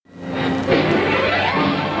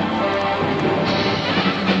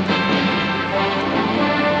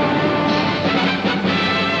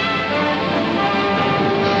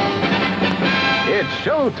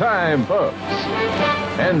time, folks.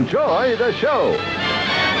 Enjoy the show.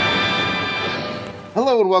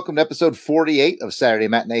 Hello and welcome to episode 48 of Saturday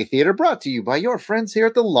Matinee Theater, brought to you by your friends here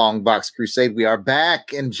at the Long Box Crusade. We are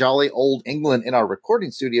back in jolly old England in our recording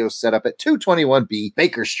studio set up at 221B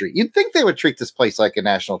Baker Street. You'd think they would treat this place like a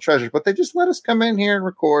national treasure, but they just let us come in here and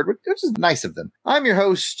record, which is nice of them. I'm your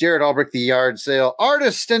host, Jared Albrecht, the yard sale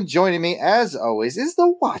artist, and joining me, as always, is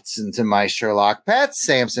the Watson to my Sherlock, Pat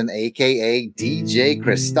Sampson, a.k.a. DJ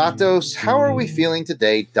Christatos. How are we feeling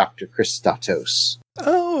today, Dr. Christatos?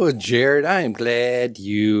 Oh, Jared, I am glad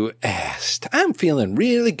you asked. I'm feeling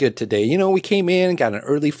really good today. You know, we came in, got an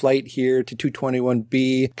early flight here to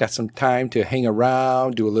 221B, got some time to hang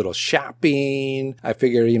around, do a little shopping. I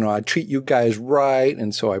figured, I'd treat you guys right,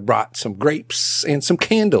 and so I brought some grapes and some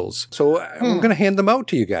candles. So I'm going to hand them out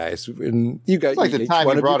to you guys. And you guys, it's like the time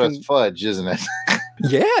you brought us fudge, isn't it?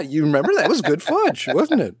 Yeah, you remember that? It was good fudge,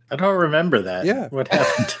 wasn't it? I don't remember that. Yeah. What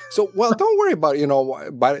happened? So, well, don't worry about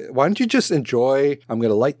it. Why don't you just enjoy? I'm going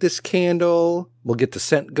to light this candle. We'll get the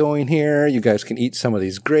scent going here. You guys can eat some of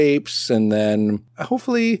these grapes. And then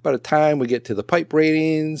hopefully by the time we get to the pipe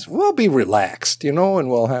ratings, we'll be relaxed, and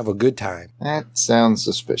we'll have a good time. That sounds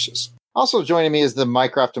suspicious. Also joining me is the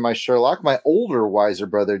Mycroft to my Sherlock, my older, wiser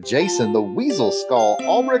brother, Jason, the Weasel Skull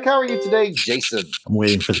Albrecht. How are you today, Jason? I'm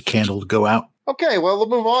waiting for the candle to go out. Okay, well, we'll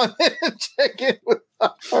move on and check in with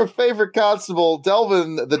our favorite constable,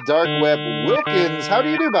 Delvin the Dark Web Wilkins. How do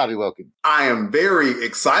you do, Bobby Wilkins? I am very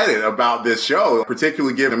excited about this show,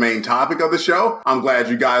 particularly given the main topic of the show. I'm glad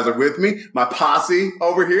you guys are with me. My posse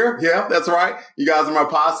over here. Yeah, that's right. You guys are my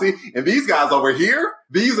posse. And these guys over here,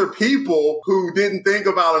 these are people who didn't think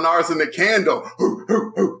about an arsenic candle.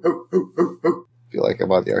 I feel like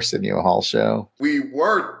I'm on the Arsenio Hall show. We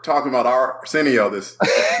were talking about Arsenio this.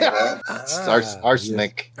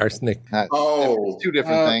 Arsenic. Arsenic. Two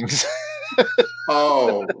different things.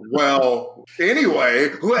 Oh, well, anyway,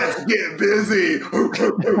 let's get busy.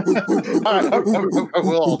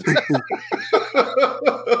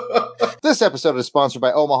 This episode is sponsored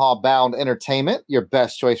by Omaha Bound Entertainment, your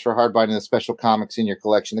best choice for hard binding the special comics in your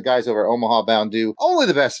collection. The guys over at Omaha Bound do only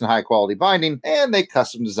the best in high quality binding, and they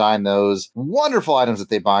custom design those wonderful items that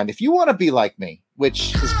they bind. If you want to be like me,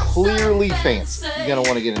 which is clearly fancy, you're going to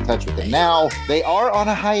want to get in touch with them. Now, they are on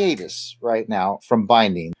a hiatus right now from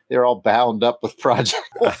binding. They're all bound up with projects.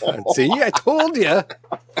 See, I told you.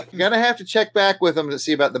 You're going to have to check back with them to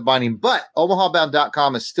see about the binding. But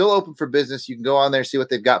OmahaBound.com is still open for business. You can go on there, see what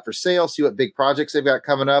they've got for sale, see what big projects they've got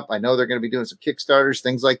coming up. I know they're going to be doing some Kickstarters,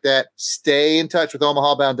 things like that. Stay in touch with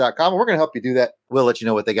OmahaBound.com, and we're going to help you do that. We'll let you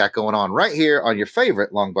know what they got going on right here on your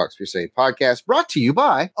favorite Long Box Crusade podcast, brought to you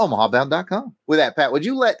by OmahaBound.com. With that, Pat, would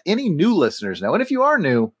you let any new listeners know? And if you are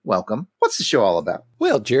new, welcome. What's the show all about?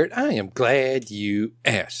 Well, Jared, I am glad you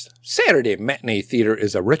asked. Saturday Matinee Theater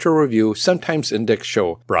is a retro review, sometimes index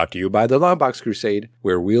show, brought to you by the Long Box Crusade,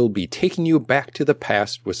 where we'll be taking you back to the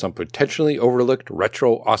past with some potentially overlooked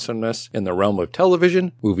retro awesomeness in the realm of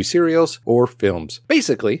television, movie serials, or films.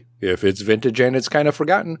 Basically, if it's vintage and it's kind of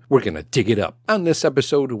forgotten, we're going to dig it up. On this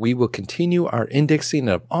episode, we will continue our indexing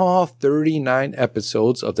of all 39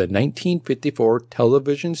 episodes of the 1954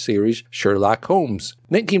 television series Sherlock Holmes.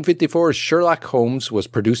 1954's Sherlock Holmes was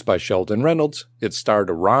produced by Sheldon Reynolds. It starred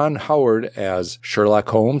Ron Howard as Sherlock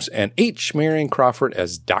Holmes and H. Marion Crawford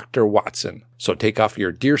as Dr. Watson. So take off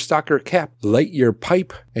your deerstalker cap, light your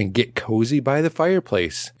pipe, and get cozy by the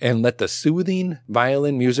fireplace, and let the soothing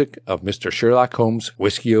violin music of Mr. Sherlock Holmes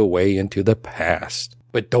whisk you away into the past.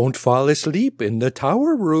 But don't fall asleep in the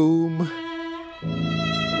tower room.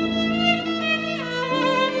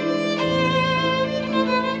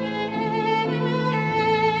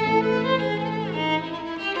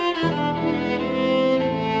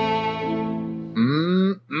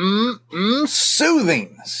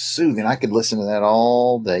 Soothing. I could listen to that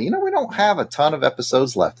all day. We don't have a ton of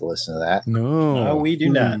episodes left to listen to that. No, we do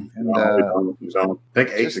not. And, We don't. I think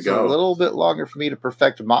 8 to go. A little bit longer for me to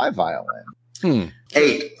perfect my violin.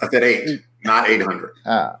 8. I said 8, not 800.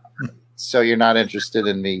 So you're not interested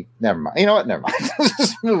in me? Never mind. You know what? Never mind.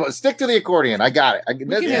 Just move on. Stick to the accordion. I got it. We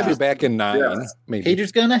can have you back in 9. Yeah. Maybe.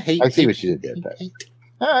 Haters gonna hate. I see what you did there.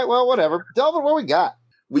 All right. Well, whatever. Delvin, what we got?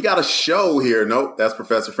 We got a show here. Nope, that's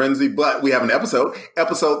Professor Frenzy. But we have an episode.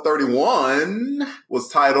 Episode 31 was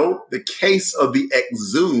titled The Case of the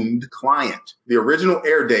Exhumed Client. The original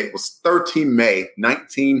air date was 13 May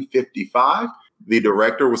 1955. The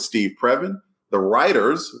director was Steve Previn. The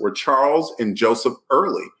writers were Charles and Joseph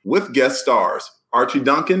Early, with guest stars Archie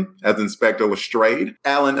Duncan as Inspector Lestrade,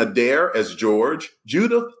 Alan Adair as George,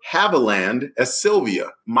 Judith Haviland as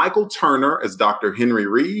Sylvia, Michael Turner as Dr. Henry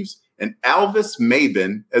Reeves, and Alvis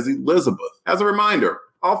Mabin as Elizabeth. As a reminder,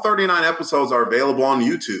 All 39 episodes are available on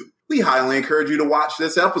YouTube. We highly encourage you to watch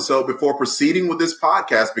this episode before proceeding with this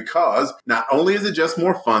podcast because not only is it just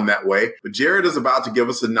more fun that way, but Jared is about to give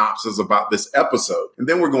a synopsis about this episode, and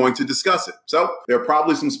then we're going to discuss it. So there are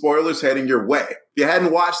probably some spoilers heading your way. If you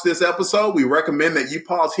hadn't watched this episode, we recommend that you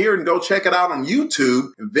pause here and go check it out on YouTube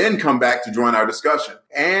and then come back to join our discussion.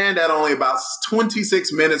 And at only about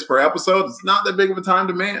 26 minutes per episode, it's not that big of a time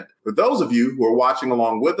demand. For those of you who are watching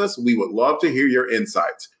along with us, we would love to hear your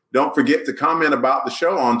insights. Don't forget to comment about the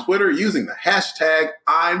show on Twitter using the hashtag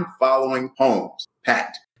I'm Following Holmes.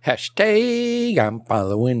 Pat. Hashtag I'm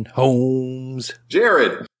following Holmes.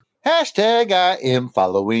 Jared. Hashtag I am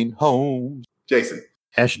following Holmes. Jason.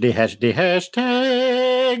 Hashtag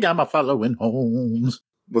I'm a following Holmes.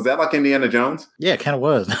 Was that like Indiana Jones? Yeah, it kind of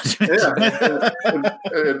was.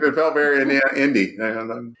 It felt very indie.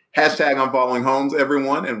 Hashtag I'm Following Holmes,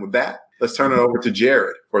 everyone. And with that, let's turn it over to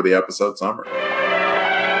Jared for the episode summary.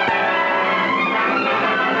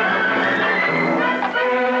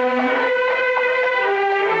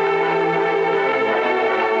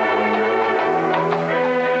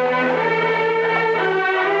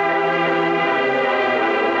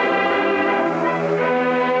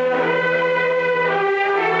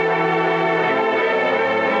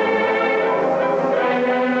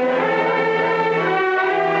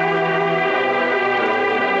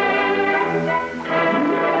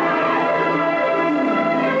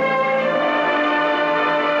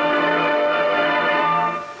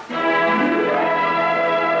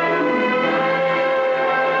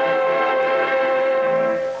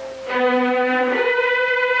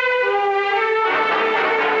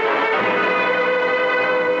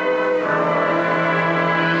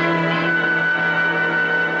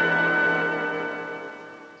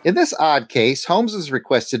 In this odd case, Holmes is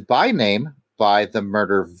requested by name by the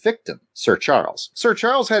murder victim, Sir Charles. Sir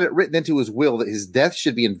Charles had it written into his will that his death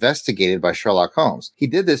should be investigated by Sherlock Holmes. He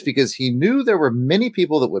did this because he knew there were many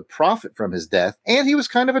people that would profit from his death, and he was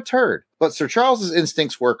kind of a turd. But Sir Charles's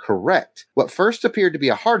instincts were correct. What first appeared to be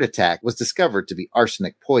a heart attack was discovered to be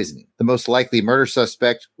arsenic poisoning. The most likely murder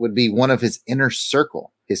suspect would be one of his inner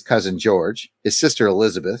circle. His cousin George, his sister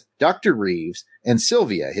Elizabeth, Dr. Reeves, and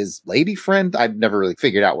Sylvia, his lady friend. I've never really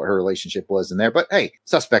figured out what her relationship was in there, but hey,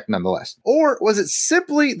 suspect nonetheless. Or was it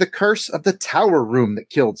simply the curse of the tower room that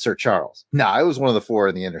killed Sir Charles? Nah, it was one of the four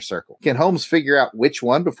in the inner circle. Can Holmes figure out which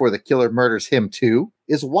one before the killer murders him too?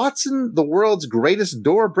 Is Watson the world's greatest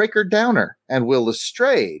door breaker downer? And will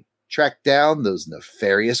Lestrade track down those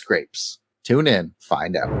nefarious grapes? Tune in,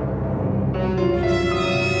 find out.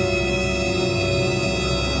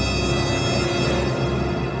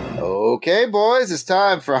 Okay, boys, it's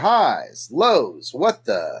time for highs, lows, what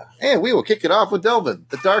the, and we will kick it off with Delvin,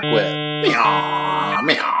 the dark web. Meow,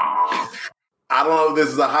 meow. I don't know if this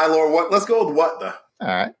is a high low or what. Let's go with what the. All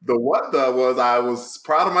right. The what the was I was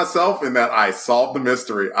proud of myself in that I solved the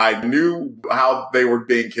mystery. I knew how they were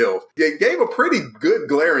being killed. It gave a pretty good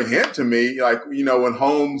glaring hint to me. Like, you know, when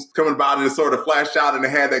Holmes coming about and it sort of flashed out and it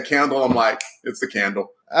had that candle, I'm like, it's the candle.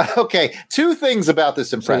 Okay, two things about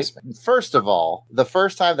this impressed me. First of all, the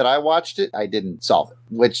first time that I watched it, I didn't solve it,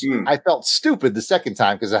 which I felt stupid the second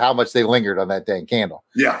time because of how much they lingered on that dang candle.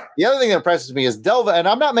 Yeah. The other thing that impresses me is Delva, and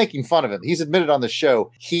I'm not making fun of him. He's admitted on the show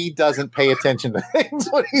he doesn't pay attention to things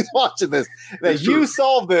when he's watching this. That you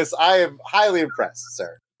solved this, I am highly impressed,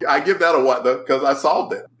 sir. I give that a what though, because I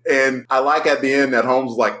solved it. And I like at the end that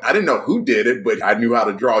Holmes was like, I didn't know who did it, but I knew how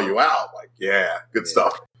to draw you out. Like, yeah, good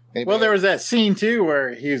stuff. Maybe Well, there was that scene too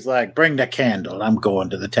where he was like, "Bring the candle. I'm going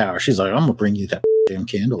to the tower." She's like, "I'm gonna bring you that damn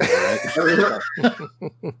candle." All right?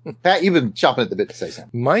 Pat, you've been chomping at the bit to say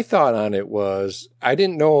something. My thought on it was, I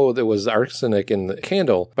didn't know there was arsenic in the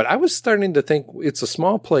candle, but I was starting to think it's a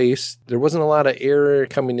small place. There wasn't a lot of air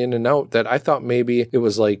coming in and out that I thought maybe it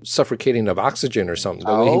was like suffocating of oxygen or something.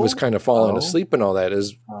 The way he was kind of falling asleep and all that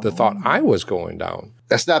is the thought I was going down.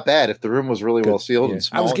 That's not bad if the room was really well sealed and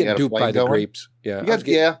small. I was getting and you had a duped flame by the going. grapes. Yeah.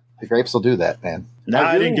 Yeah, the grapes will do that, man. No,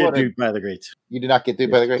 I didn't get wanted- duped by the greats. You did not get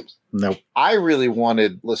duped by the grapes? Nope. I really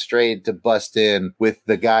wanted Lestrade to bust in with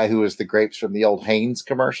the guy who was the grapes from the old Hanes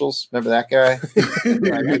commercials. Remember that guy?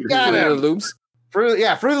 Got him. Loops. Fruit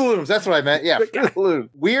of the Looms. That's what I meant. Yeah, Fruit of the Looms.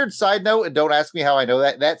 Weird side note, and don't ask me how I know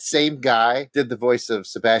that. That same guy did the voice of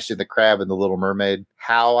Sebastian the Crab in The Little Mermaid.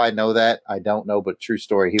 How I know that, I don't know, but true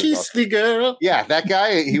story. He was Kiss also, the girl. yeah, that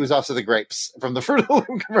guy, he was also the grapes from the Fruit of the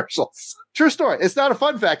Loom commercials. True story. It's not a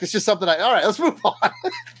fun fact. It's just something all right, let's move on.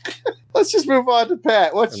 Let's just move on to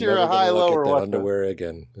Pat. What's I'm your never gonna high, look low, at or that what? underwear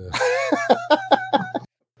again.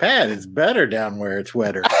 Pat, it's better down where it's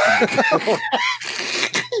wetter.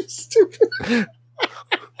 Stupid.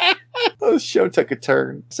 Oh, the show took a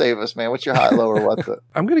turn. Save us, man. What's your high, low, or what?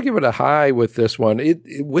 I'm going to give it a high with this one.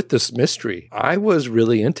 With this mystery, I was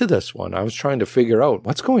really into this one. I was trying to figure out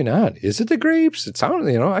what's going on. Is it the grapes? It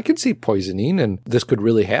sounded, I could see poisoning and this could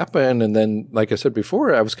really happen. And then, like I said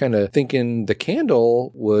before, I was kind of thinking the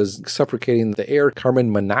candle was suffocating the air,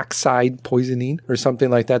 carbon monoxide poisoning or something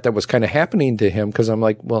like that was kind of happening to him. Because I'm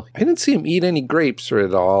like, well, I didn't see him eat any grapes or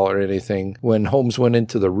at all or anything when Holmes went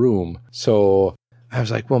into the room. So I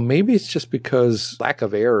was like, well, maybe it's just because lack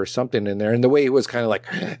of air or something in there. And the way he was kind of like,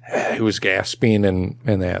 he was gasping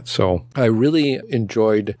and that. So I really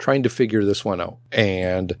enjoyed trying to figure this one out.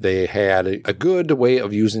 And they had a good way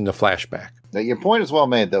of using the flashback. Now, your point is well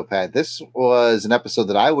made, though, Pat. This was an episode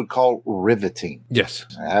that I would call riveting. Yes.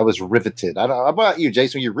 I was riveted. I don't know. How about you,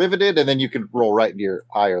 Jason? Were you riveted? And then you could roll right into your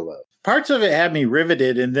high or low. Parts of it had me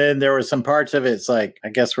riveted, and then there were some parts of it, it's like, I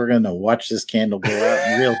guess we're going to watch this candle go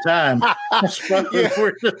out in real time.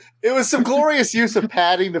 It was some glorious use of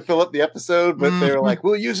padding to fill up the episode, but they were like,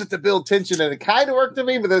 we'll use it to build tension, and it kind of worked to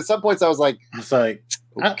me, but then at some points I was like,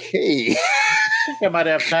 okay. I think I might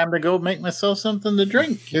have time to go make myself something to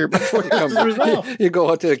drink here before this is resolved. You go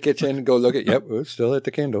out to the kitchen and go look at, we're still at the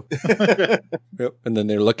candle. Yep. And then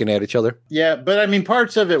they're looking at each other. Yeah, but I mean,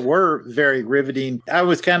 parts of it were very riveting. I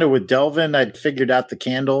was kind of with Delvin. I'd figured out the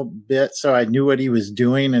candle bit, so I knew what he was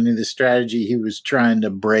doing and the strategy he was trying to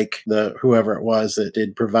break whoever it was that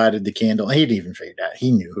had provided the candle. He'd even figured out.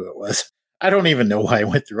 He knew who it was. I don't even know why I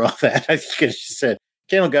went through all that. I think I just said,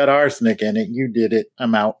 candle got arsenic in it. You did it.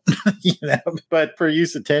 I'm out. But for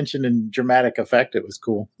use of tension and dramatic effect, it was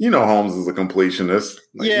cool. Holmes is a completionist.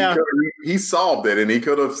 Yeah. He solved it, and he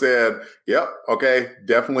could have said, yep, okay,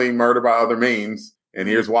 definitely murder by other means, and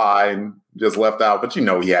here's why, and just left out. But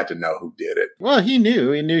he had to know who did it. Well, he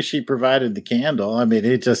knew she provided the candle. I mean,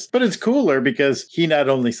 but it's cooler because he not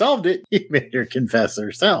only solved it, he made her confess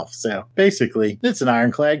herself. So basically, it's an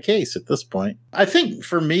ironclad case at this point. I think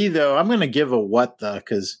for me, though, I'm going to give a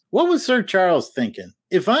because what was Sir Charles thinking?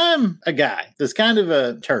 If I'm a guy that's kind of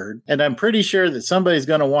a turd and I'm pretty sure that somebody's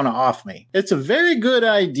going to want to off me, it's a very good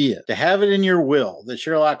idea to have it in your will that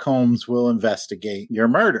Sherlock Holmes will investigate your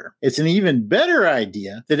murder. It's an even better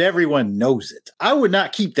idea that everyone knows it. I would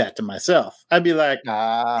not keep that to myself. I'd be like,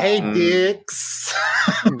 hey, dicks,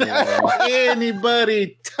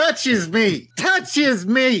 anybody touches me,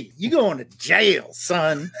 you going to jail,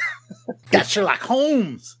 son. Got Sherlock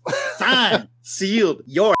Holmes. Signed, sealed,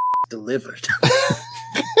 your delivered.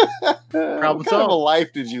 What kind of a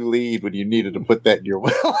life did you lead when you needed to put that in your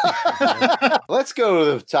will? Let's go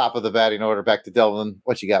to the top of the batting order. Back to Delvin.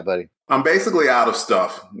 What you got, buddy? I'm basically out of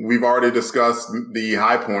stuff. We've already discussed the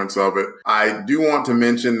high points of it. I do want to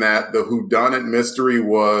mention that the whodunit mystery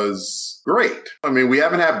was great. I mean, we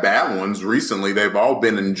haven't had bad ones recently. They've all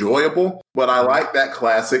been enjoyable, but I like that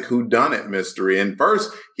classic whodunit mystery. And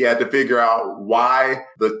first, he had to figure out why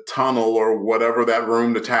the tunnel or whatever that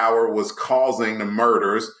room, the tower, was causing the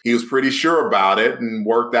murders. He was pretty sure about it and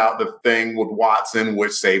worked out the thing with Watson,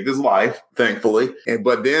 which saved his life, thankfully.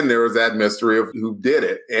 But then there was that mystery of who did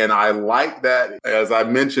it. And I like that, as I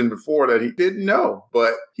mentioned before, that he didn't know,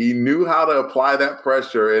 but he knew how to apply that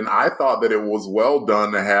pressure. And I thought that it was well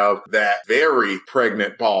done to have that very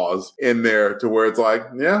pregnant pause in there to where it's like,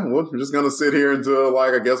 yeah, well, we're just going to sit here until,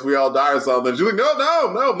 I guess we all die or something. She's like,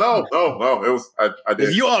 no. It was, I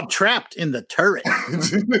did. You all trapped in the turret.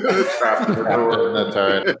 Trapped in the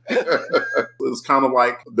turret. It was kind of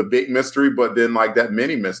like the big mystery, but then that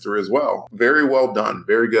mini mystery as well. Very well done.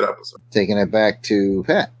 Very good episode. Taking it back to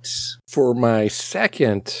Pat. For my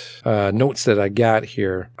second notes that I got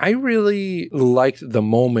here, I really liked the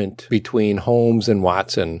moment between Holmes and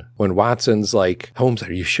Watson when Watson's like, Holmes,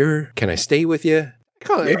 are you sure? Can I stay with you?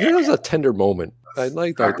 It was a tender moment. I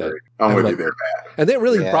liked that. I'm with you there, Pat. And that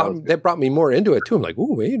really brought me more into it, too. I'm like,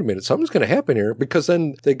 oh, wait a minute. Something's going to happen here. Because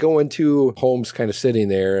then they go into Holmes kind of sitting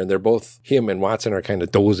there, and they're both, him and Watson are kind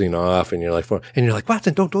of dozing off. And you're like,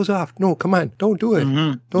 Watson, don't doze off. No, come on. Don't do it.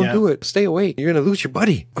 Mm-hmm. Don't do it. Stay awake. You're going to lose your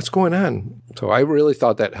buddy. What's going on? So I really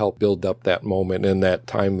thought that helped build up that moment and that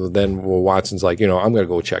time. Then Watson's like, I'm going to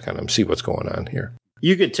go check on him, see what's going on here.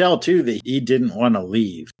 You could tell, too, that he didn't want to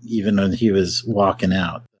leave, even when he was walking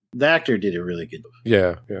out. The actor did a really good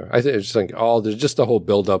job. Yeah. I just think there's just the whole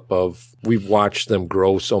buildup of we've watched them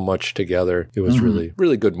grow so much together. It was really,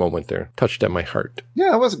 really good moment there. Touched at my heart.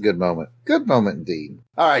 Yeah, it was a good moment. Good moment indeed.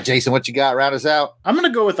 All right, Jason, what you got? Round us out. I'm going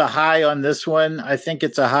to go with a high on this one. I think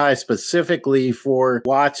it's a high specifically for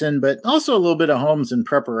Watson, but also a little bit of Holmes in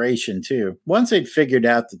preparation, too. Once they'd figured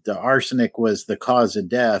out that the arsenic was the cause of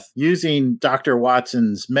death, using Dr.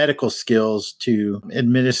 Watson's medical skills to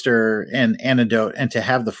administer an antidote and to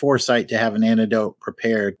have the foresight to have an antidote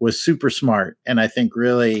prepared was super smart. And I think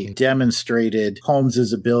really demonstrated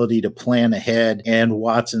Holmes's ability to plan ahead and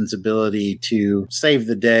Watson's ability to save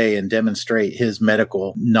the day and demonstrate his medical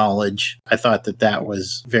knowledge. I thought that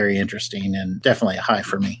was very interesting and definitely a high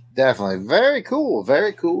for me. Definitely. Very cool.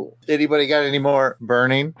 Very cool. Anybody got any more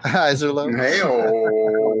burning highs or lows?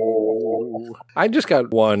 Hey-oh. I just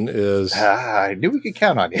got one is I knew we could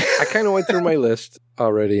count on you. I kind of went through my list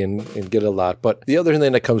already and get a lot. But the other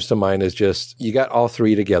thing that comes to mind is just you got all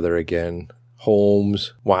three together again.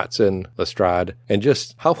 Holmes, Watson, Lestrade, and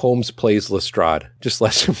just how Holmes plays Lestrade. Just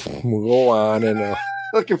lets him go on and...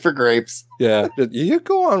 Looking for grapes. Yeah, you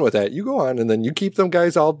go on with that. You go on, and then you keep them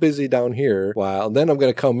guys all busy down here. While then I'm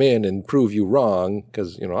going to come in and prove you wrong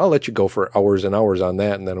because I'll let you go for hours and hours on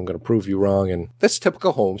that, and then I'm going to prove you wrong. And that's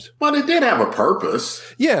typical Holmes. But it did have a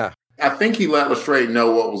purpose. Yeah. I think he let Lestrade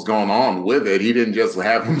know what was going on with it. He didn't just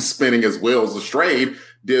have him spinning his wheels. Lestrade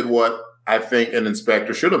did what I think an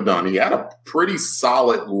inspector should have done. He had a pretty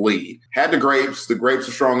solid lead. Had the grapes. The grapes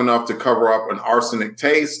are strong enough to cover up an arsenic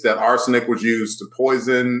taste. That arsenic was used to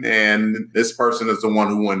poison, and this person is the one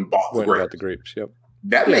who went and bought the grapes. Yep.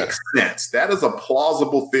 That makes sense. That is a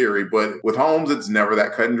plausible theory, but with Holmes, it's never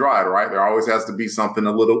that cut and dried, right? There always has to be something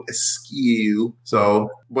a little askew. So,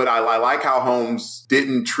 but I like how Holmes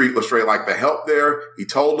didn't treat Lestrade like the help there. He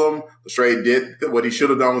told him Lestrade did what he should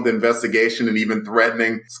have done with the investigation and even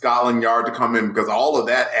threatening Scotland Yard to come in because all of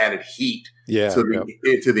that added heat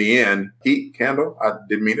to the end. Heat, candle. I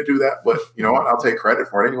didn't mean to do that, but you know what? I'll take credit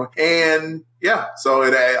for it anyway. And yeah, so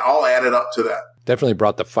it all added up to that. Definitely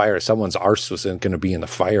brought the fire. Someone's arse was going to be in the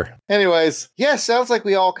fire. Anyways, sounds like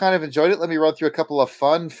we all kind of enjoyed it. Let me run through a couple of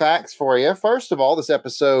fun facts for you. First of all, this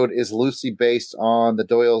episode is loosely based on the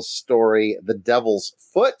Doyle's story, The Devil's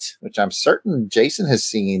Foot, which I'm certain Jason has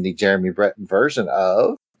seen the Jeremy Brett version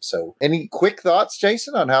of. So any quick thoughts,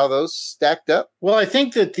 Jason, on how those stacked up? Well, I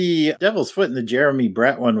think that the Devil's Foot and the Jeremy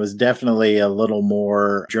Brett one was definitely a little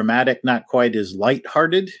more dramatic, not quite as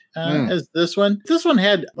lighthearted as this one. This one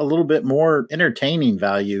had a little bit more entertaining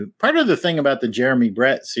value. Part of the thing about the Jeremy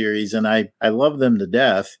Brett series, and I love them to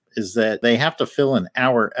death, is that they have to fill an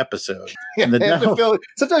hour episode. And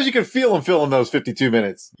sometimes you can feel them filling those 52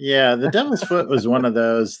 minutes. Yeah, The Devil's Foot was one of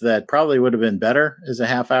those that probably would have been better as a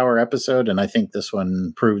half-hour episode, and I think this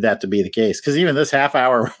one proved that to be the case. Because even this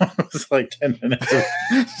half-hour one was like 10 minutes of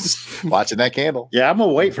watching that candle. Yeah, I'm going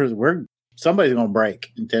to wait for somebody's going to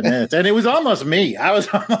break in 10 minutes. And it was almost me. I was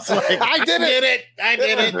almost like, I did it.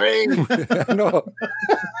 No.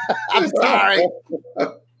 I'm sorry.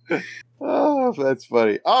 Oh, that's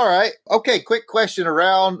funny. All right. Okay, quick question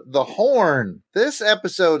around the horn. This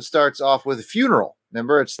episode starts off with a funeral.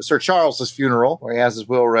 Remember, it's Sir Charles's funeral where he has his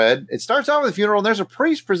will read. It starts off with a funeral, and there's a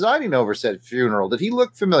priest presiding over said funeral. Did he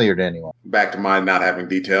look familiar to anyone? Back to mine not having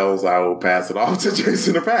details, I will pass it off to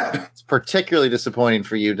Jason or Pat. It's particularly disappointing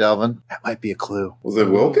for you, Delvin. That might be a clue. Was it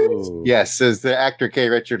Wilkins? Ooh. Yes, as the actor K.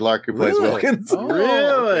 Richard Lark who plays Wilkins. Oh,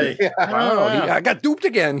 really? Yeah. Wow, I got duped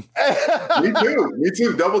again. Me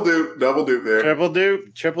too. Double dupe there.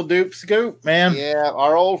 Triple dupe scoop, man. Yeah,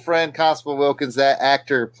 our old friend Constable Wilkins, that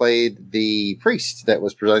actor played the priest that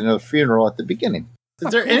was presiding at the funeral at the beginning.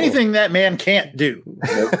 Is there anything that man can't do?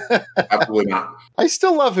 Nope. Absolutely not. I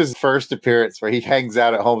still love his first appearance where he hangs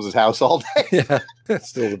out at Holmes' house all day. Yeah, that's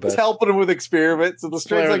still the He's best. helping him with experiments, and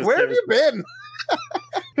Lestrange's like, where have you been?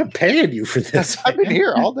 I'm paying you for this. I've been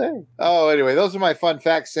here all day. Oh, anyway, those are my fun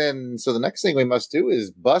facts. And so the next thing we must do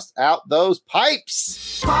is bust out those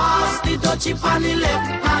pipes. Pass the dutchie on the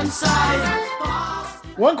left hand side.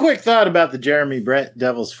 One quick thought about the Jeremy Brett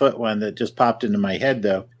Devil's Foot one that just popped into my head,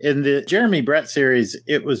 though. In the Jeremy Brett series,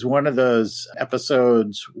 it was one of those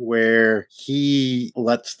episodes where he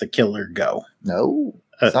lets the killer go. No,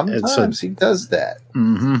 sometimes he does that.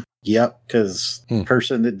 Mm-hmm. Yep, because the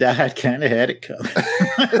person that died kind of had it coming.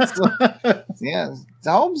 Yeah.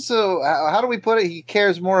 Holmes, so how do we put it? He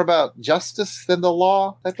cares more about justice than the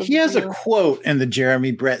law? He has a quote in the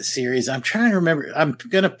Jeremy Brett series. I'm trying to remember. I'm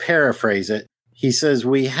going to paraphrase it. He says,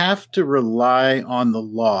 we have to rely on the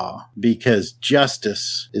law because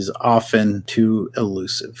justice is often too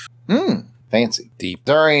elusive. Fancy. Deep.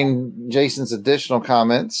 During Jason's additional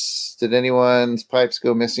comments, did anyone's pipes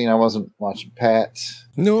go missing? I wasn't watching Pat.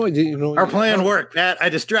 No, Our plan worked, Pat. I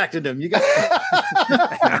distracted him. You got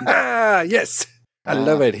yes. I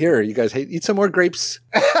love it. Here, you guys eat some more grapes.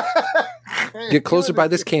 get closer by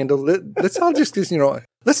this candle. Let's all just,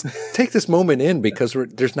 let's take this moment in because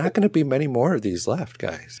there's not going to be many more of these left,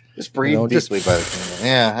 guys. Just breathe deeply by the candle.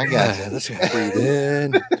 Yeah, I got you. Let's breathe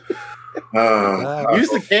in. Use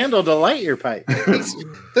the candle to light your pipe. At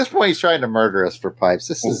this point, he's trying to murder us for pipes.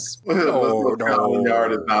 This is... Scotland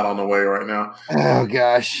Yard is not on the way right now. Oh,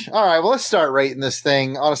 gosh. All right, well, let's start rating this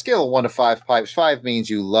thing. On a scale of 1 to 5 pipes, 5 means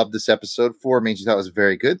you loved this episode, 4 means you thought it was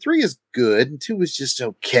very good, 3 is good, and 2 is just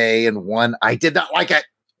okay, and 1, I did not like it.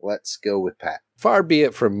 Let's go with Pat. Far be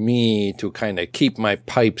it from me to kind of keep my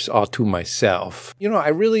pipes all to myself. I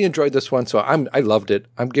really enjoyed this one, so I loved it.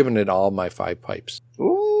 I'm giving it all my 5 pipes.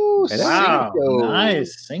 Ooh, wow. Cinco.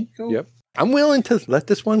 Nice. Cinco. Yep. I'm willing to let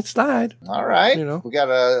this one slide. All right. We got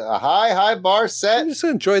a high bar set. I just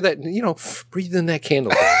enjoy that, breathe in that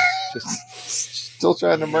candle. Just still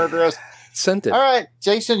trying to murder us. Scent it. All right,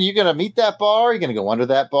 Jason, you going to meet that bar? You're going to go under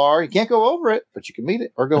that bar? You can't go over it, but you can meet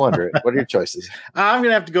it or go under it. What are your choices? I'm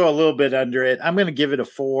going to have to go a little bit under it. I'm going to give it a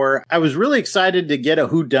 4. I was really excited to get a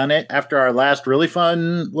whodunit after our last really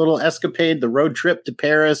fun little escapade. The road trip to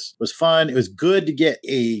Paris was fun. It was good to get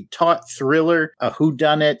a taut thriller, a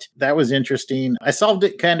whodunit. That was interesting. I solved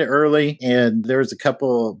it kind of early, and there was a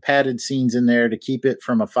couple padded scenes in there to keep it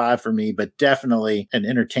from a 5 for me, but definitely an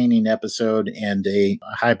entertaining episode and a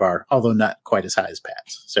high bar, although not quite as high as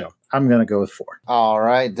Pat's. So I'm going to go with 4. All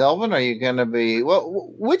right, Delvin, are you going to be...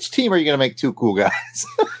 Well, which team are you going to make 2 cool guys?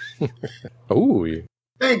 Oh,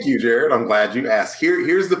 thank you, Jared. I'm glad you asked.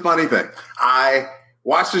 Here's the funny thing. I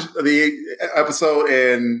watched the episode,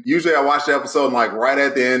 and usually I watch the episode and like right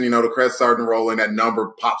at the end, the credits starting to roll and that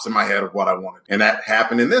number pops in my head of what I wanted. And that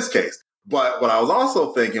happened in this case. But what I was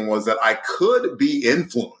also thinking was that I could be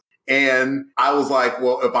influenced. And I was like,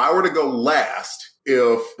 well, if I were to go last,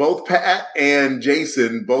 if both Pat and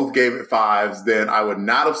Jason both gave it 5s, then I would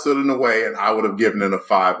not have stood in the way and I would have given it a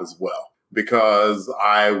 5 as well. Because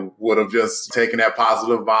I would have just taken that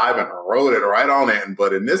positive vibe and wrote it right on in.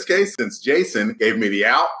 But in this case, since Jason gave me the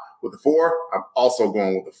out with the 4, I'm also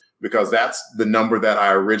going with the 4. Because that's the number that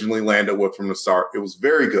I originally landed with from the start. It was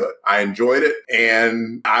very good. I enjoyed it.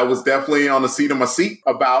 And I was definitely on the seat of my seat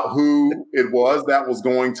about who it was that was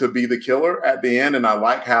going to be the killer at the end. And I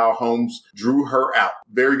like how Holmes drew her out.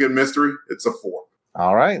 Very good mystery. It's a 4.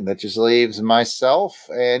 All right. That just leaves myself.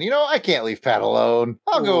 And, I can't leave Pat alone.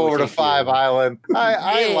 I'll go over to 5 Island.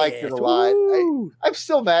 I liked it a lot. I'm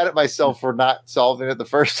still mad at myself for not solving it the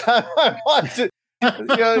first time I watched it.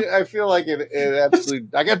 I feel like it absolutely.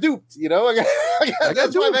 I got duped.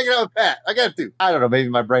 That's why I'm hanging out with Pat. I got duped. I don't know. Maybe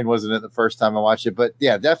my brain wasn't in it the first time I watched it, but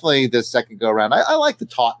yeah, definitely the second go around. I like the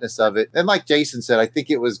tautness of it, and like Jason said, I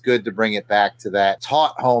think it was good to bring it back to that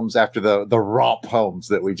taut Holmes after the romp Holmes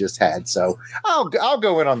that we just had. So I'll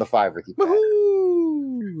go in on the 5 with you, Pat.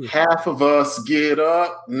 Woo-hoo. Half of us get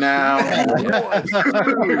up now.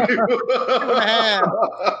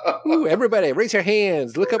 Ooh, everybody, raise your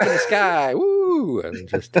hands. Look up in the sky. Woo! And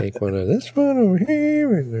just take one of this one over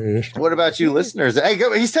here. What about you, listeners? Hey,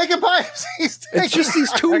 he's taking pipes. It's just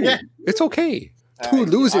these 2. Okay. It's okay. 2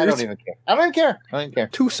 losers. I don't even care.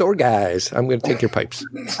 2 sore guys. I'm going to take your pipes.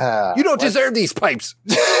 You don't deserve these pipes.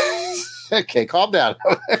 Okay, calm down.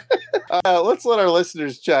 Let's let our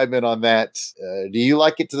listeners chime in on that. Do you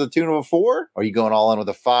like it to the tune of a 4? Or are you going all in with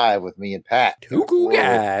a 5 with me and Pat? 2 cool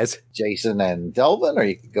guys. Jason and Delvin, or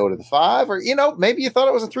you could go to the 5, or, maybe you thought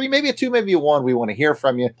it was a 3, maybe a 2, maybe a 1. We want to hear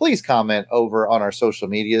from you. Please comment over on our social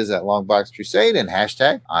medias at Longbox Crusade and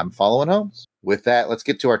hashtag I'm following Holmes. With that, let's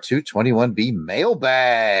get to our 221B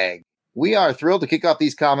mailbag. We are thrilled to kick off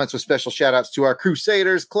these comments with special shout-outs to our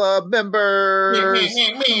Crusaders Club members.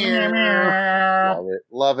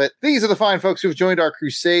 Love it. These are the fine folks who've joined our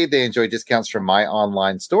crusade. They enjoy discounts from my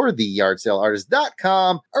online store,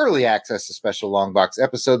 theyardsaleartist.com, early access to special Longbox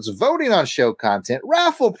episodes, voting on show content,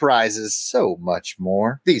 raffle prizes, so much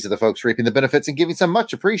more. These are the folks reaping the benefits and giving some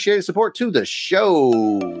much appreciated support to the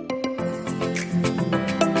show.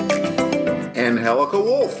 Angelica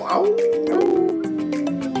Wolf. Ow.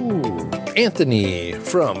 Anthony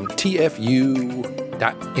from TFU.info.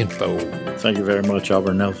 Thank you very much,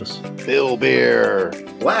 Auburn Elvis. Bill Beer.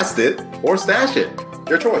 Blast it or stash it.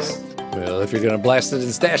 Your choice. Well, if you're going to blast it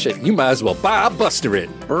and stash it, you might as well buy a Buster it.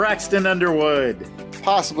 Braxton Underwood.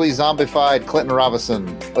 Possibly zombified Clinton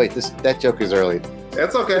Robinson. Wait, that joke is early.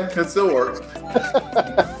 That's okay. It still works.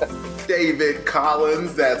 David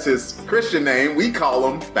Collins. That's his Christian name. We call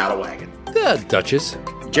him Battle Wagon. The Duchess.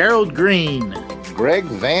 Gerald Green. Greg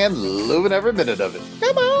Van Leuven, every minute of it.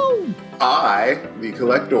 Come on. I, the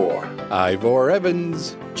Collector. Ivor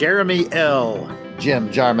Evans. Jeremy L.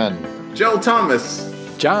 Jim Jarman. Joe Thomas.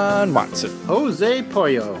 John Watson. Jose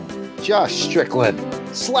Pollo. Josh Strickland.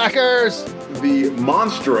 Slackers. the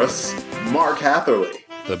monstrous Mark Hatherley.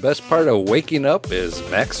 The best part of waking up is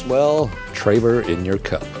Maxwell Traver in your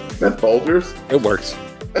cup. That Folgers? It works.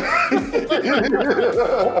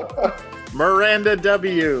 Miranda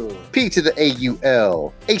W. P to the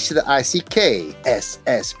AUL, H to the ICK,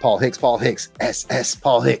 SS Paul Hicks, SS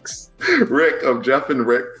Paul Hicks. Rick of Jeff and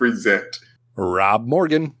Rick present. Rob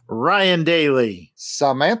Morgan. Ryan Daly.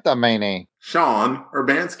 Samantha Maney. Sean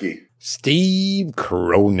Urbanski. Steve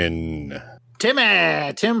Cronin.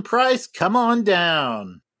 Tim Price, come on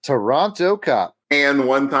down. Toronto Cop. And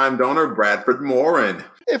one-time donor Bradford Morin.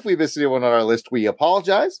 If we missed anyone on our list, we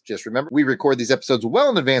apologize. Just remember, we record these episodes well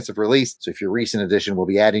in advance of release, so if you're a recent edition, we'll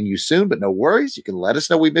be adding you soon, but no worries. You can let us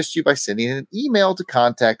know we missed you by sending an email to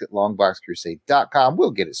contact@longboxcrusade.com.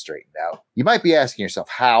 We'll get it straightened out. You might be asking yourself,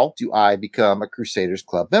 how do I become a Crusaders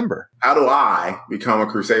Club member? How do I become a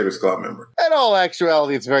Crusaders Club member? In all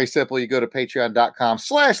actuality, it's very simple. You go to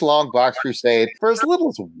patreon.com/longboxcrusade for as little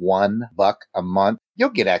as $1 a month. You'll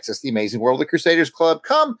get access to the amazing world of Crusaders Club.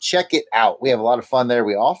 Come check it out. We have a lot of fun there.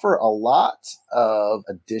 We offer a lot of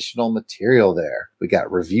additional material there. We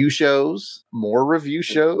got review shows, more review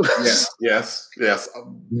shows. Yes.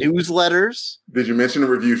 Newsletters. Did you mention the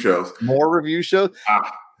review shows? More review shows.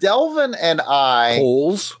 Delvin and I.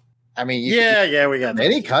 Polls. I mean, we got that.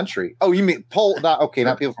 any country. Oh, you mean not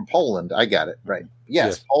people from Poland. I got it. Right.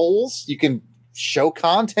 Yes. Polls. You can show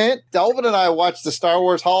content. Delvin and I watched the Star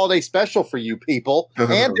Wars Holiday Special for you people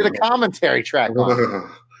and did a commentary track on it.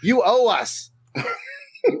 You owe us.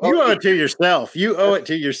 You owe it to yourself. You owe it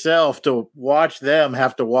to yourself to watch them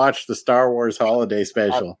have to watch the Star Wars Holiday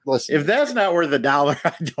Special. Listen, if that's not worth $1,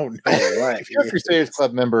 I don't know what. If you're a Crusaders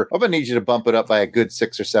Club member, I'm going to need you to bump it up by a good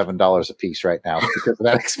 $6 or $7 a piece right now because of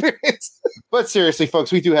that experience. But seriously,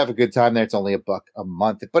 folks, we do have a good time there. It's only $1 a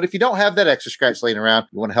month. But if you don't have that extra scratch laying around,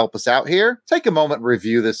 you want to help us out here, take a moment and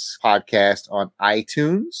review this podcast on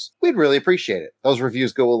iTunes. We'd really appreciate it. Those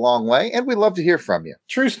reviews go a long way, and we'd love to hear from you.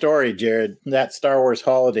 True story, Jared. That Star Wars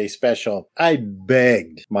Holiday Special, I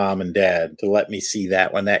begged Mom and Dad to let me see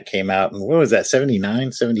that when that came out. And what was that,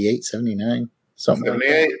 79, 78, 79? Something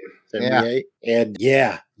 78. Like that. 78. And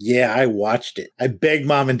yeah, I watched it. I begged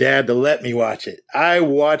Mom and Dad to let me watch it. I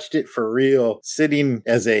watched it for real, sitting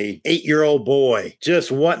as a 8-year-old boy,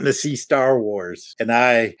 just wanting to see Star Wars. And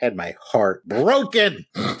I had my heart broken.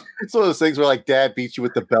 It's one of those things where like Dad beats you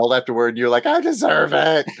with the belt afterward and you're like, I deserve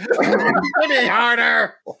it. Hit me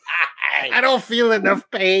harder. I don't feel enough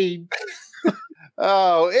pain.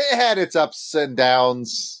 Oh, it had its ups and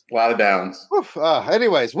downs. A lot of downs.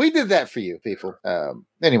 Anyways, we did that for you, people.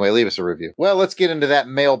 Anyway, leave us a review. Well, let's get into that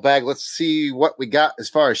mailbag. Let's see what we got as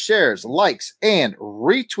far as shares, likes, and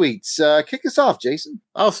retweets. Kick us off, Jason.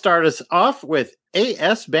 I'll start us off with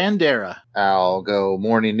A.S. Bandera. I'll go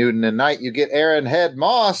morning, Newton, and night. You get Aaron Head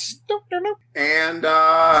Moss. And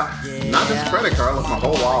not just credit card, like my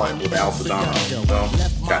whole wallet with Al Sedano. So,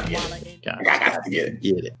 gotta get it. Got to get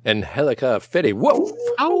it. And Helica Fitty. Whoa.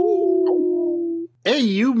 Oh.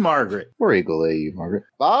 A.U. Margaret. Where Eagle A.U. Margaret.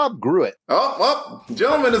 Bob Gruitt. Oh, well,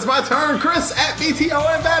 gentlemen, it's my turn. Chris at BTO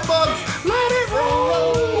and Bad Bugs. Let it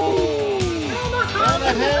roll. Down the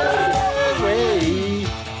highway.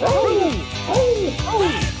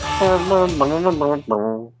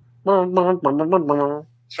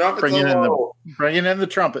 Trumpets bringing in the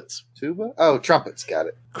trumpets. Tuba? Oh, trumpets. Got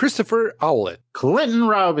it. Christopher Owlett. Clinton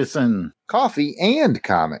Robinson. Coffee and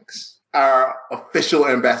comics. Our official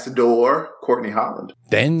ambassador, Courtney Holland.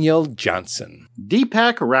 Daniel Johnson.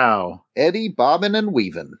 Deepak Rao. Eddie Bobbin and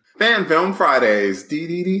Weavin. Fan Film Fridays.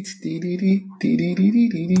 Gene,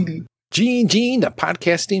 the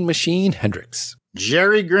podcasting machine, Hendricks.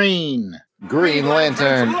 Jerry Green. Green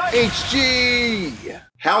Lantern. HG.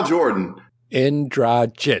 Hal Jordan.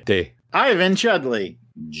 Indrajite. Ivan Chudley.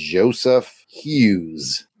 Joseph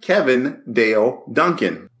Hughes. Kevin Dale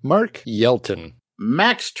Duncan. Mark Yelton.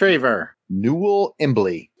 Max Traver. Newell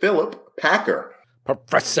Embley. Philip Packer.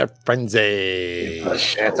 Professor Frenzy.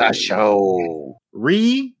 It's a show.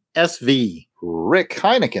 Ree SV. Rick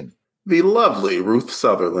Heineken. The lovely Ruth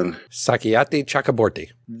Sutherland. Sakyati Chakraborty.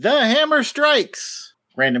 The Hammer Strikes.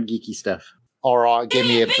 Random geeky stuff. All right, give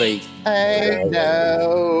me a beat. Hey,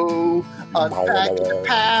 no. Unpack the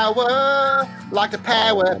power like a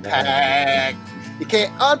power pack. You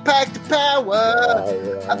can't unpack the power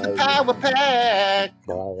of the power pack.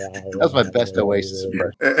 That was my best Oasis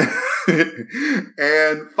impression.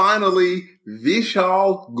 And finally,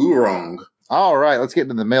 Vishal Gurung. All right, let's get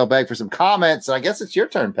into the mailbag for some comments. I guess it's your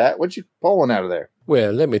turn, Pat. What you pulling out of there?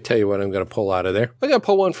 Well, let me tell you what I'm going to pull out of there. I'm going to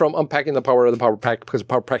pull one from Unpacking the Power of the Power Pack because the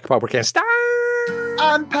Power Pack can't stop.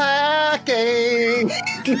 Unpacking.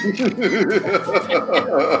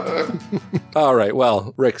 All right.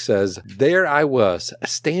 Well, Rick says, there I was,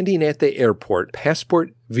 standing at the airport,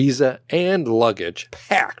 passport, visa, and luggage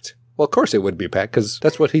packed. Well, of course it would be packed because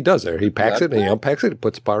that's what he does there. He packs it and he unpacks it,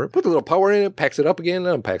 puts a little power in it, packs it up again,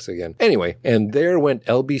 and unpacks it again. Anyway, and there went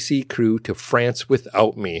LBC crew to France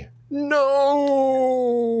without me. No!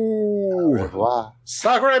 Wow.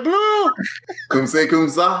 Sacre bleu! Cum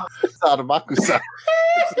sa. Sadamakusa.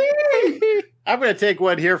 I'm going to take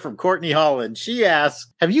one here from Courtney Holland. She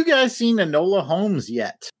asks, have you guys seen Enola Holmes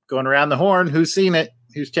yet? Going around the horn, who's seen it?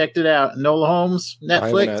 Who's checked it out? Enola Holmes,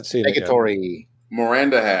 Netflix? I have not seen it yet. Negatory.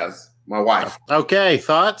 Miranda has. My wife. Okay,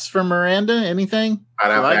 thoughts from Miranda? Anything?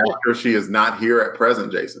 I'd have to Like ask it? her. She is not here at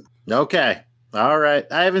present, Jason. Okay. All right.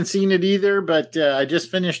 I haven't seen it either, but I just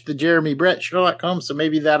finished the Jeremy Brett Sherlock Holmes, so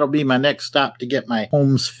maybe that'll be my next stop to get my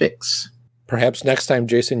Holmes fix. Perhaps next time,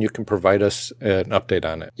 Jason, you can provide us an update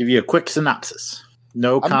on it. Give you a quick synopsis.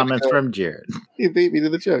 No comments from Jared. You beat me to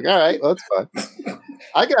the joke. All right, well, that's fine.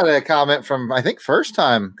 I got a comment from, I think,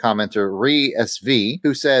 first-time commenter, Ree SV,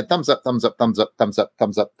 who said, thumbs up, thumbs up, thumbs up, thumbs up,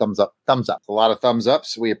 thumbs up, thumbs up, thumbs up. A lot of thumbs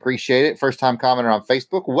ups. We appreciate it. First-time commenter on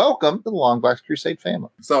Facebook. Welcome to the Longbox Crusade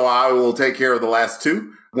family. So I will take care of the last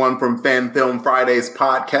two. One from Fan Film Fridays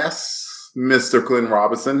podcast, Mr. Clinton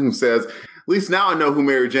Robinson, who says, at least now I know who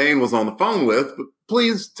Mary Jane was on the phone with, but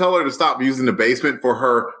please tell her to stop using the basement for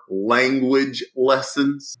her language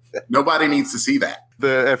lessons. Nobody needs to see that.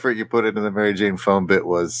 The effort you put into the Mary Jane phone bit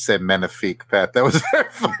was magnifique, Pat. That was very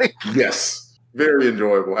funny. Yes. Very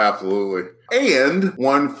enjoyable. Absolutely. And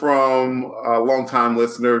one from a longtime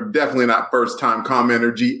listener, definitely not first time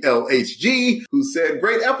commenter, GLHG, who said,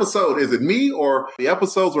 great episode. Is it me or the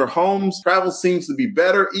episodes where Holmes' travel seems to be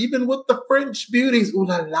better, even with the French beauties? Ooh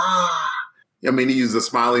la la. I mean, he used a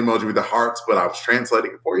smiley emoji with the hearts, but I was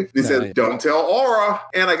translating it for you. He said, don't tell Aura.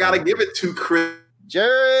 And I got to give it to Chris.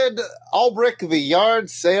 Jared Albrecht, the yard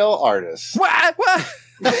sale artist. What?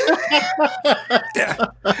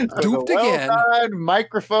 Duped again. Well-timed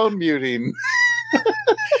microphone muting.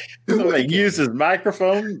 He uses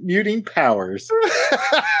microphone muting powers.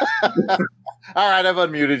 All right, I've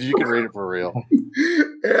unmuted. You can read it for real.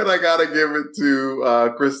 And I got to give it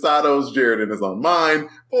to Christados, Jared, and his own mind,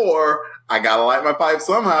 or I got to light my pipe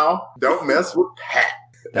somehow. Don't mess with Pat.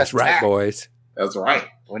 That's right, tapped. boys. That's right.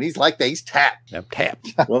 When he's like that, he's tapped. I'm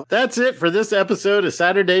tapped. Well, that's it for this episode of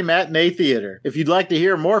Saturday Matinee Theater. If you'd like to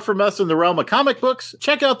hear more from us in the realm of comic books,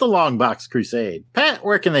 check out the Longbox Crusade. Pat,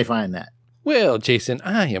 where can they find that? Well, Jason,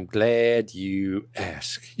 I am glad you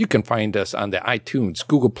asked. You can find us on the iTunes,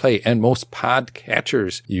 Google Play, and most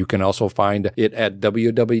podcatchers. You can also find it at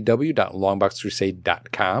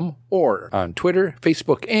www.longboxcrusade.com or on Twitter,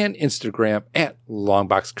 Facebook, and Instagram at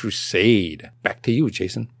Longbox Crusade. Back to you,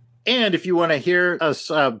 Jason. And if you want to hear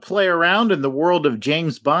us play around in the world of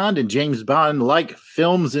James Bond and James Bond-like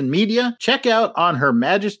films and media, check out On Her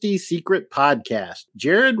Majesty's Secret Podcast.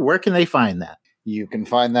 Jared, where can they find that? You can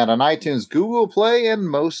find that on iTunes, Google Play, and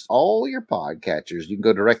most all your podcatchers. You can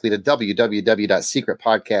go directly to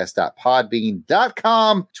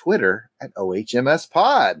www.secretpodcast.podbean.com, Twitter at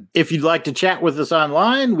OHMSPod. If you'd like to chat with us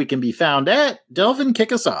online, we can be found at Delvin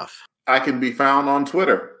Kick Us Off. I can be found on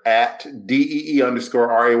Twitter at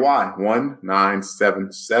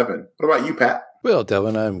DEE_RAY1977. What about you, Pat? Well,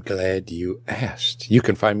 Devin, I'm glad you asked. You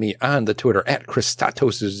can find me on the Twitter at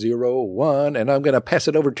Christatos01, and I'm going to pass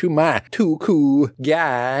it over to my too cool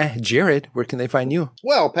guy, Jared. Where can they find you?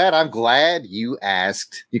 Well, Pat, I'm glad you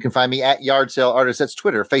asked. You can find me at Yard Sale Artist. That's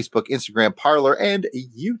Twitter, Facebook, Instagram, Parler, and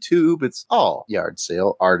YouTube. It's all Yard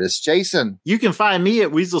Sale Artist. Jason. You can find me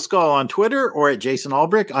at Weasel Skull on Twitter or at Jason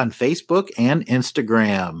Albrecht on Facebook and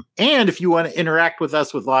Instagram. And if you want to interact with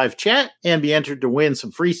us with live chat and be entered to win some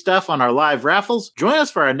free stuff on our live raffle, join us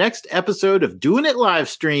for our next episode of Doing It Live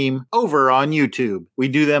Stream over on YouTube. We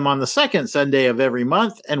do them on the second Sunday of every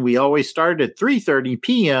month, and we always start at 3:30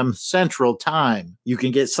 p.m. Central Time. You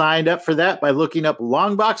can get signed up for that by looking up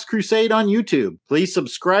Longbox Crusade on YouTube. Please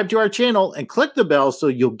subscribe to our channel and click the bell so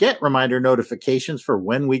you'll get reminder notifications for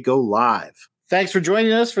when we go live. Thanks for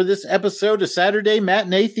joining us for this episode of Saturday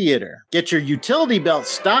Matinee Theater. Get your utility belt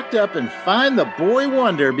stocked up and find the boy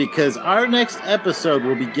wonder, because our next episode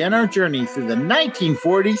will begin our journey through the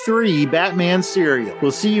 1943 Batman serial.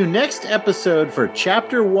 We'll see you next episode for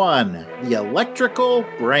Chapter 1, The Electrical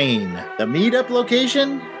Brain. The meetup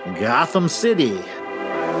location? Gotham City.